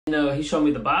He showed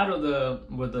me the bottle,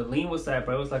 where the lean was at,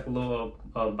 bro. It was like a little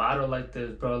bottle like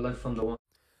this, bro, like from the one.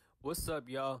 What's up,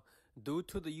 y'all? Due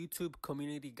to the YouTube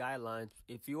community guidelines,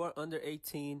 if you are under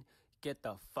 18, get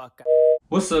the fuck out.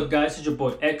 What's up, guys? It's your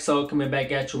boy XO coming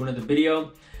back at you with another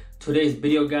video. Today's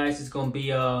video, guys, is gonna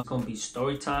be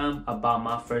story time about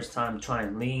my first time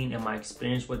trying lean and my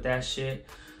experience with that shit.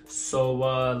 So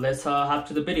let's hop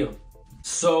to the video.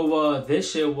 So this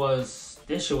shit was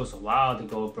a while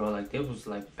ago, bro. Like it was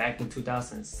like back in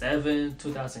 2007,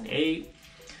 2008.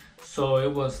 So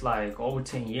it was like over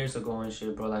 10 years ago and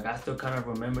shit, bro. Like I still kind of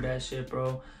remember that shit,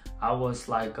 bro. I was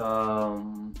like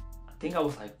I think I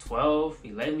was like 12,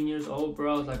 11 years old,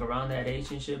 bro. I was like around that age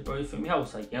and shit, bro. You feel me? I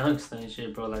was like youngsta and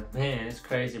shit, bro. Like, man, it's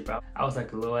crazy, bro. I was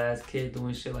like a little ass kid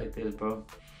doing shit like this, bro.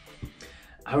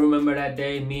 I remember that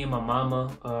day, me and my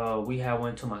mama, we had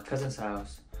went to my cousin's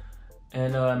house.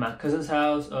 And at my cousin's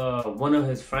house, one of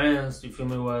his friends, you feel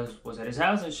me, was at his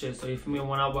house and shit. So you feel me,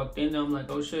 when I walked in there, I'm like,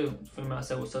 oh shit, you feel me? I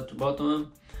said what's up to both of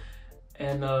them.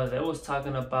 And they was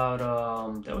talking about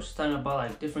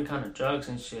like different kind of drugs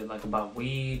and shit, like about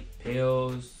weed,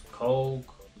 pills, coke,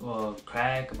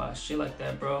 crack, about shit like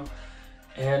that, bro.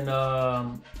 And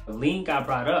lean got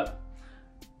brought up,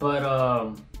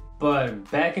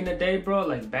 but back in the day, bro,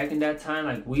 like back in that time,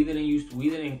 like we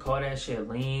didn't call that shit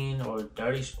lean or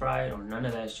dirty Sprite or none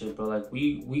of that shit, bro. Like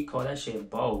we call that shit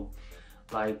bow.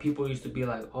 Like people used to be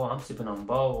like, oh, I'm sipping on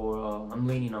bow, or I'm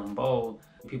leaning on bow.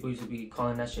 People used to be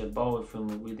calling that shit bow, you feel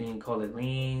me? We didn't call it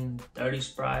lean, dirty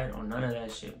Sprite, or none of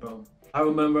that shit, bro. I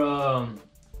remember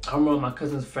my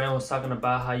cousin's friend was talking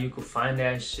about how you could find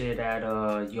that shit at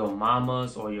your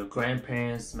mama's or your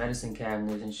grandparents' medicine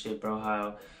cabinets and shit, bro.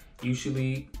 How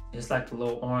usually it's like a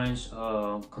little orange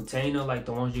container, like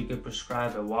the ones you get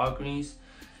prescribed at Walgreens,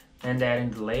 and that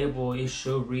in the label it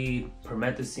should read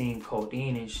Promethazine,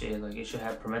 Codeine and shit. Like it should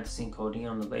have Promethazine, Codeine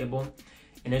on the label,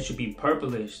 and it should be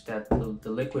purplish. That the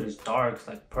liquid is dark, it's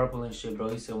like purple and shit, bro.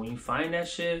 He said when you find that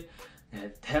shit,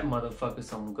 that motherfucker's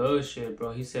some good shit,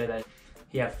 bro. He said that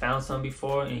he had found some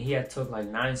before and he had took like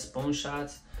 9 spoon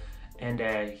shots, and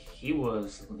that he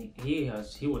was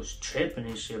tripping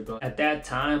and shit, bro. At that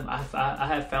time, I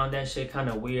had found that shit kind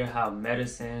of weird, how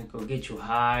medicine could get you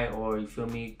high, or you feel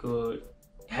me, could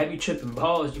have you tripping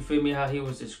balls. You feel me, how he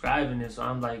was describing it. So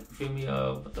I'm like, you feel me,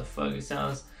 what the fuck? It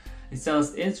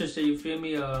sounds interesting. You feel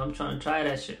me? I'm trying to try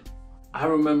that shit. I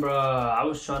remember I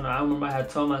had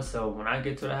told myself, when I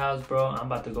get to the house, bro, I'm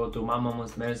about to go through my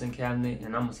mama's medicine cabinet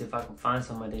and I'm gonna see if I can find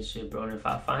some of this shit, bro. And if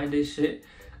I find this shit,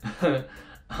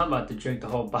 I'm about to drink the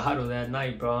whole bottle that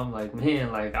night, bro. I'm like,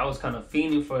 man, like I was kind of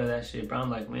fiending for that shit, bro. I'm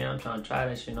like, man, I'm trying to try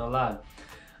that shit, no lie.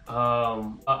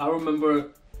 I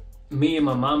remember me and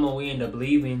my mama, we ended up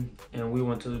leaving and we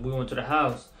went to the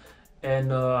house.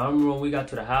 And I remember when we got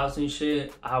to the house and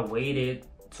shit, I waited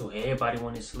till everybody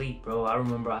went to sleep, bro. I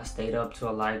remember I stayed up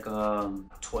till like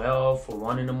 12 or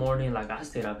 1 in the morning. Like I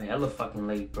stayed up hella fucking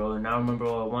late, bro. And I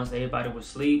remember once everybody was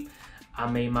asleep, I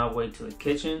made my way to the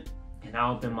kitchen and I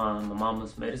opened my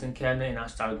mama's medicine cabinet and I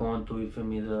started going through, you feel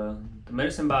me, the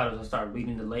medicine bottles. I started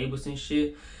reading the labels and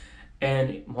shit.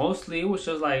 And mostly it was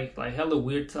just like hella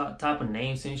weird type of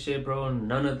names and shit, bro.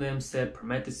 None of them said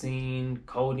Promethazine,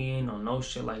 Codeine, or no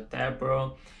shit like that,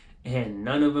 bro. And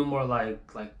none of them were like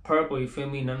purple, you feel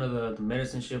me? None of the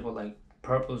medicine shit were like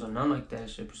purples or none like that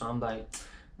shit. So I'm like,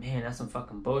 man, that's some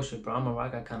fucking bullshit, bro. I remember I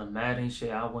got kind of mad and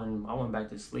shit. I went back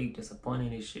to sleep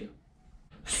disappointed and shit.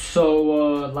 So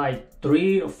like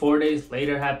 3 or 4 days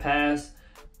later had passed,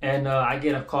 and I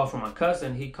get a call from my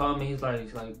cousin. He called me. He's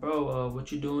like, bro,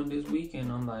 what you doing this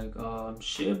weekend? I'm like,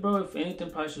 shit, bro. If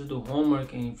anything, probably should do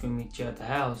homework and you feel me, chill at the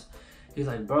house. He's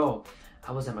like, bro,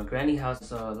 I was at my granny's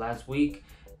house last week,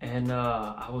 and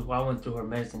I went through her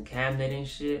medicine cabinet and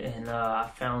shit, and I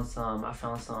found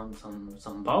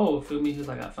some bowl. Feel me? He's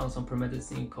like, I found some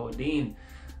Promethazine, Codeine,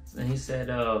 and he said,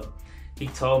 he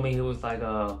told me he was like,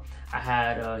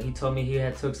 he told me he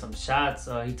had took some shots.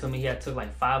 He told me he had took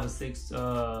like 5 or 6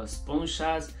 spoon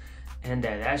shots, and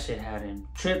that shit had him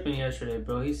tripping yesterday,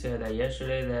 bro. He said that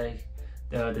yesterday,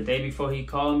 that the day before he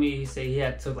called me, he said he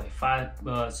had took like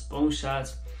 5 spoon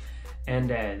shots, and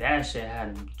that shit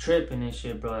had him tripping and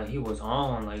shit, bro. He was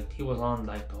on like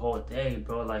the whole day,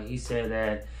 bro. Like he said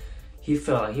that he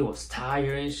felt like he was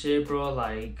tired and shit, bro.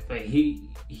 Like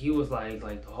he was like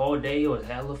the whole day he was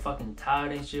hella fucking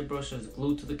tired and shit, bro. Just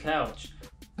glued to the couch.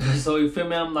 So you feel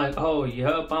me? I'm like, oh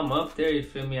yup, I'm up there. You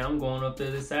feel me? I'm going up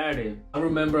there this Saturday. I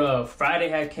remember Friday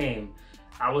had came.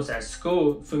 I was at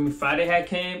school. Feel me? Friday had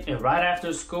came, and right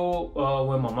after school,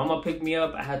 when my mama picked me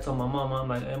up, I had told my mama, I'm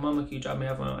like, hey mama, can you drop me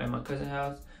off at my cousin's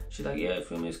house? She's like, yeah,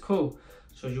 feel me? It's cool.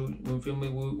 So you feel me?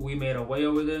 We made our way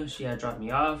over there. She had dropped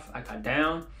me off. I got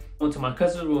down, went to my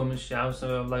cousin's room and shit. I was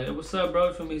like, hey, what's up, bro?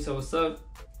 You feel me? So what's up?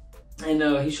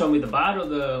 And he showed me the bottle,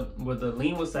 where the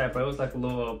lean was at, bro. It was like a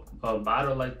little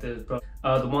bottle like this, bro.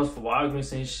 The ones for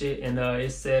Walgreens and shit. And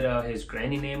it said his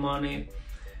granny name on it.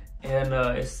 And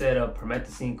it said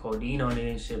Promethazine, Codeine on it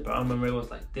and shit, bro. I remember it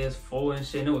was like this full and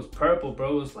shit. And it was purple,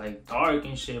 bro. It was like dark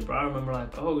and shit, bro. I remember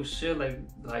like, oh shit, like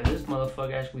this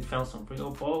motherfucker actually found some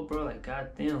real bowl, bro. Like,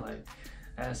 goddamn, like,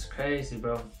 that's crazy,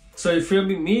 bro. So you feel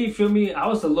me? I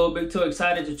was a little bit too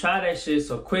excited to try that shit.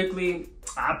 So quickly,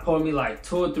 I poured me like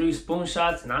 2 or 3 spoon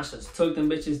shots and I just took them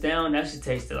bitches down. That shit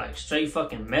tasted like straight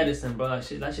fucking medicine, bro. That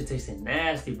shit tasted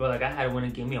nasty, bro. Like I had to went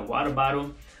and get me a water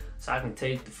bottle so I can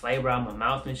take the flavor out of my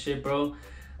mouth and shit, bro.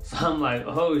 So I'm like,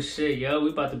 oh shit, yo, we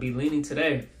about to be leaning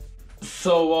today.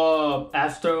 So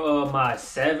after my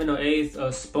 7th or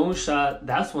 8th spoon shot,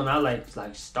 that's when I like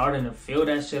starting to feel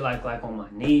that shit like on my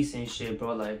knees and shit,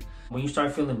 bro. Like when you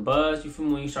start feeling buzzed, you feel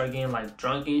me? When you start getting like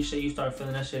drunk and shit, you start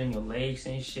feeling that shit in your legs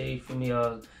and shit. You feel me?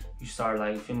 You start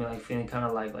like feeling kind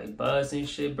of like buzzed and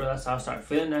shit, bro. That's how I start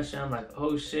feeling that shit. I'm like,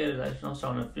 oh shit, like, I'm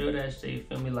starting to feel that shit. You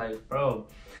feel me? Like, bro.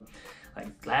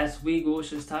 Like last week we was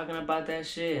just talking about that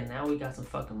shit and now we got some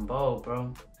fucking bowl,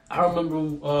 bro. I remember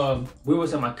we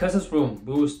was in my cousin's room.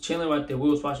 We was chilling right there. We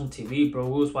was watching TV, bro.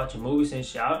 We was watching movies and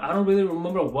shit. I don't really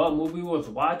remember what movie we was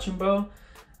watching, bro.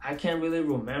 I can't really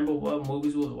remember what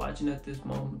movies we was watching at this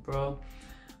moment, bro.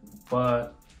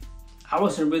 But I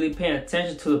wasn't really paying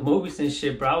attention to the movies and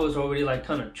shit, bro. I was already like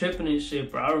kind of tripping and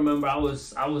shit, bro. I remember I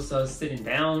was sitting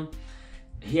down.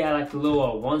 He had like a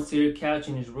little one-seater couch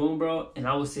in his room, bro, and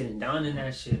I was sitting down in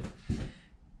that shit.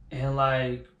 And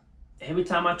like every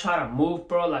time I try to move,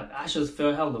 bro, like I just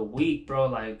feel hella weak, bro.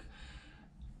 Like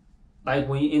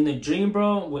when you in the dream,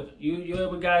 bro, you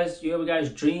ever guys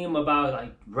dream about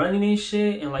like running and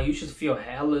shit, and like you just feel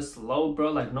hella slow,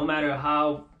 bro. Like no matter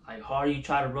how like hard you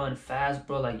try to run fast,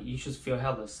 bro, like you just feel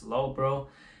hella slow, bro.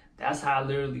 That's how I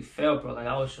literally felt, bro. Like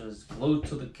I was just glued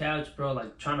to the couch, bro,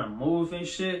 like trying to move and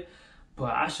shit.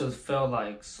 But I just felt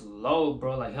like slow,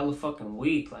 bro, like hella fucking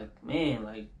weak. Like, man,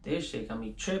 like this shit got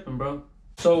me tripping, bro.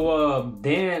 So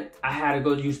then I had to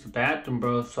go use the bathroom,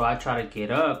 bro. So I try to get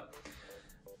up.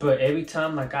 But every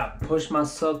time like I pushed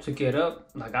myself to get up,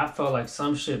 like I felt like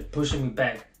some shit pushing me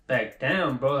back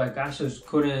down, bro. Like I just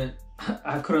couldn't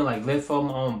like lift up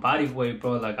my own body weight,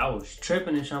 bro. Like I was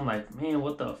tripping and shit. I'm like, man,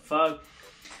 what the fuck?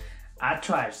 I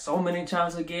tried so many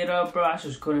times to get up, bro. I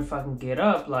just couldn't fucking get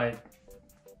up. Like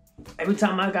every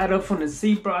time I got up from the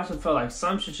seat, bro, I just felt like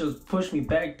some shit just pushed me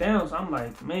back down. So I'm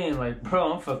like, man, like,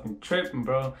 bro, I'm fucking tripping,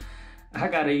 bro. I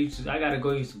gotta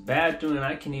go use the bathroom and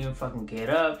I can't even fucking get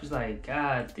up. It's like,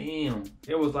 god damn.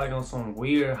 It was like on some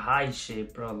weird high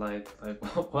shit, bro. Like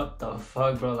what the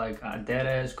fuck, bro? Like I dead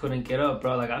ass couldn't get up,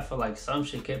 bro. Like I felt like some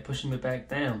shit kept pushing me back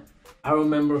down. I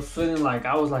remember feeling like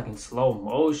I was like in slow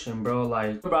motion, bro.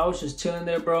 Like, bro, I was just chilling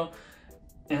there, bro.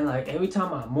 And like every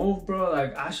time I moved, bro,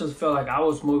 like I just felt like I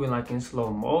was moving like in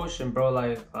slow motion, bro.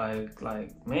 Like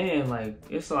man, like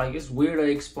it's weird to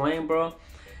explain, bro.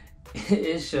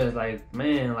 It's just like,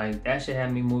 man, like that shit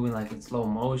had me moving like in slow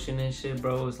motion and shit,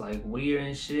 bro. It's like weird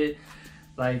and shit.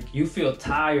 Like you feel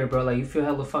tired, bro. Like you feel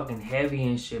hella fucking heavy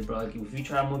and shit, bro. Like if you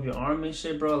try to move your arm and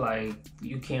shit, bro, like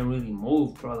you can't really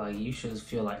move, bro. Like you just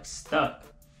feel like stuck.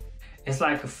 It's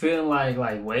like a feeling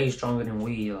like way stronger than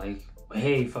weed, like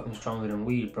way fucking stronger than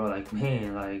weed, bro. Like,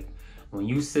 man, like when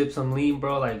you sip some lean,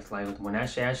 bro, like when that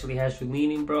shit actually has you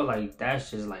leaning, bro, like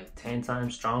that's just like 10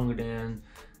 times stronger than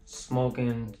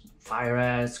smoking fire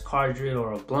ass cartridge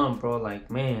or a blunt, bro. Like,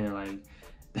 man, like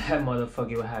that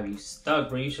motherfucker will have you stuck,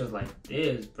 bro. You just like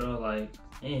this, bro. Like,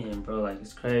 man, bro, like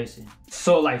it's crazy.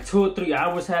 So like 2 or 3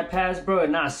 hours had passed, bro,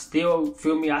 and I still,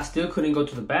 feel me, I still couldn't go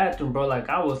to the bathroom, bro. Like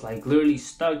I was like literally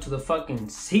stuck to the fucking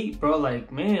seat, bro.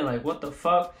 Like, man, like what the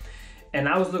fuck? And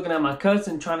I was looking at my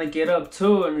cousin trying to get up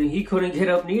too, and he couldn't get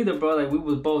up neither, bro. Like we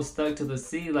was both stuck to the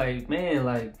seat. Like, man,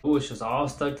 like we was just all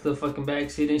stuck to the fucking back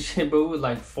seat and shit, bro. We was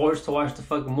like forced to watch the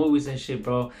fucking movies and shit,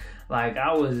 bro. Like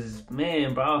I was,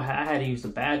 man, bro, I had to use the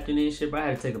bathroom and shit, bro. I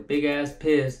had to take a big ass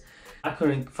piss. I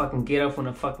couldn't fucking get up from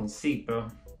the fucking seat,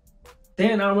 bro.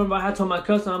 Then I remember I had told my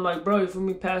cousin, I'm like, bro, you feel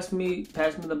me, pass me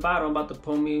the bottle. I'm about to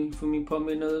pour me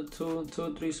another two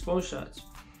or three spoon shots.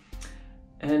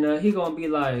 And he gonna be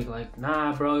like,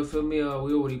 nah, bro, you feel me? We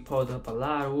already pulled up a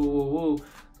lot, woo.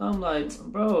 So I'm like,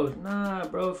 bro, nah,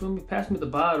 bro, you feel me? Pass me the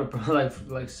bottle, bro.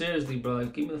 Like seriously, bro.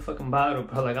 Like, give me the fucking bottle,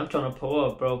 bro. Like, I'm trying to pull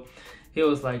up, bro. He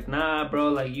was like, nah, bro.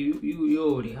 Like, you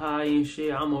already high and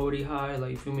shit. I'm already high.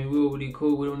 Like, you feel me? We already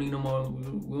cool. We don't need no more.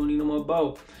 We don't need no more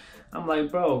boat. I'm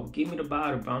like, bro, give me the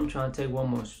bottle, bro. I'm trying to take one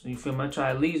more, you feel me? I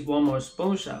try at least one more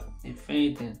spoon shot, if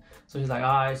anything. So he's like,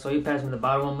 all right. So he passed me the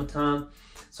bottle one more time.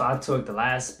 So I took the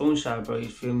last spoon shot, bro, you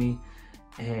feel me?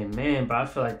 And man, bro, I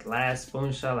feel like the last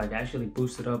spoon shot like actually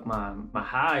boosted up my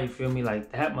high, you feel me?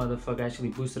 Like that motherfucker actually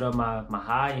boosted up my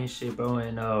high and shit, bro.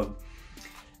 And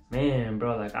man,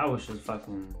 bro, like I was just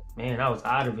fucking, man, I was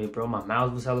out of it, bro. My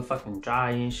mouth was hella fucking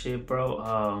dry and shit,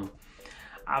 bro.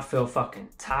 I felt fucking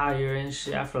tired and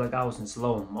shit. I feel like I was in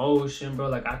slow motion, bro.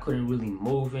 Like I couldn't really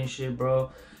move and shit,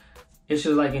 bro. It's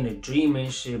just like in a dream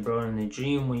and shit, bro. In the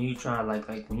dream, when you try like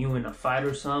when you in a fight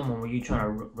or something, or when you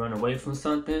trying to run away from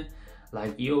something,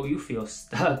 like yo, you feel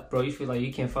stuck, bro. You feel like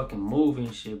you can't fucking move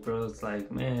and shit, bro. It's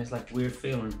like, man, it's like a weird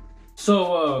feeling.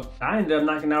 So I ended up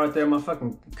knocking out right there on my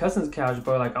fucking cousin's couch,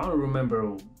 bro. Like I don't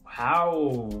remember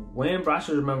how, when, bro. I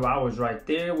should remember I was right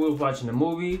there. We was watching the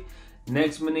movie.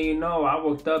 Next minute, you know, I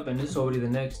woke up and it's already the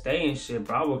next day and shit,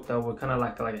 bro. I woke up with kind of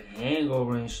like a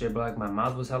hangover and shit, bro. Like my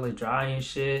mouth was hella dry and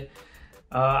shit.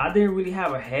 I didn't really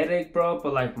have a headache, bro,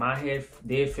 but like my head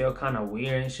did feel kind of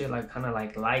weird and shit, like kind of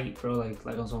like light, bro,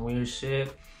 like on some weird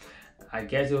shit. I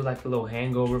guess it was like a little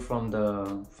hangover from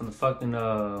the fucking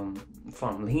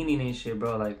from leaning and shit,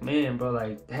 bro. Like man, bro,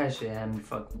 like that shit had me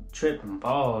fucking tripping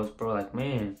balls, bro. Like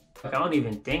man, like I don't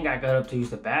even think I got up to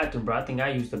use the bathroom, bro. I think I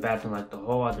used the bathroom like the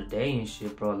whole other day and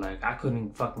shit, bro. Like I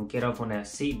couldn't fucking get up on that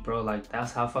seat, bro. Like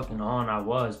that's how fucking on I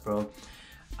was, bro.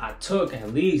 I took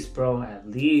at least, bro,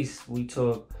 we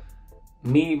took,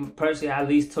 me personally, I at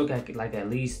least took like at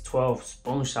least 12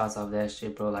 spoon shots of that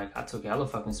shit, bro. Like I took hella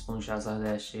fucking spoon shots of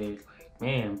that shit. Like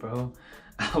man, bro,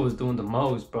 I was doing the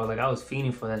most, bro. Like I was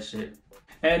fiending for that shit.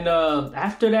 And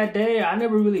after that day, I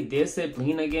never really did sip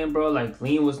lean again, bro. Like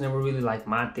lean was never really like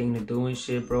my thing to do and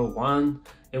shit, bro. One,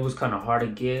 it was kind of hard to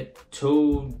get.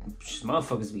 Two,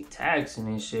 motherfuckers be taxing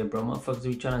and shit, bro. Motherfuckers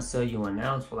be trying to sell you an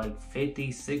ounce for like $50,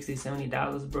 $60,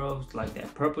 $70, bro. Like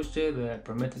that purple shit, that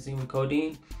Promethazine with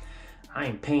Codeine. I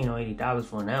ain't paying no $80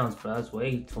 for an ounce, bro. That's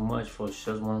way too much for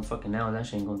just one fucking ounce. That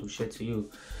shit ain't gonna do shit to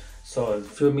you. So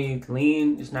feel me,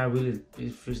 lean, it's not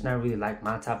really like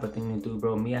my type of thing to do,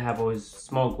 bro. Me, I have always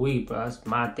smoked weed, bro. That's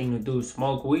my thing to do,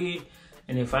 smoke weed.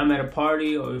 And if I'm at a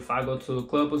party or if I go to a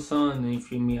club or something, then you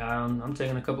feel me, I'm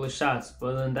taking a couple of shots.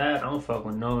 But other than that, I don't fuck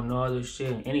with no other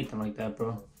shit, anything like that,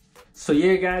 bro. So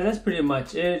yeah, guys, that's pretty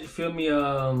much it. You feel me?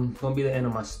 Gonna be the end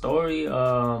of my story. I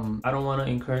don't want to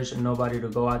encourage nobody to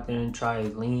go out there and try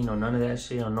lean or none of that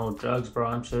shit or no drugs,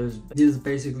 bro. This is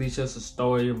basically just a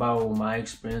story about my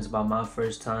experience, about my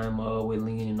first time with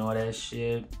lean and all that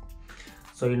shit.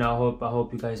 So you know, I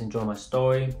hope you guys enjoy my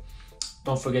story.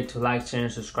 Don't forget to like, share,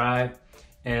 and subscribe,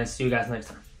 and see you guys next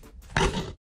time.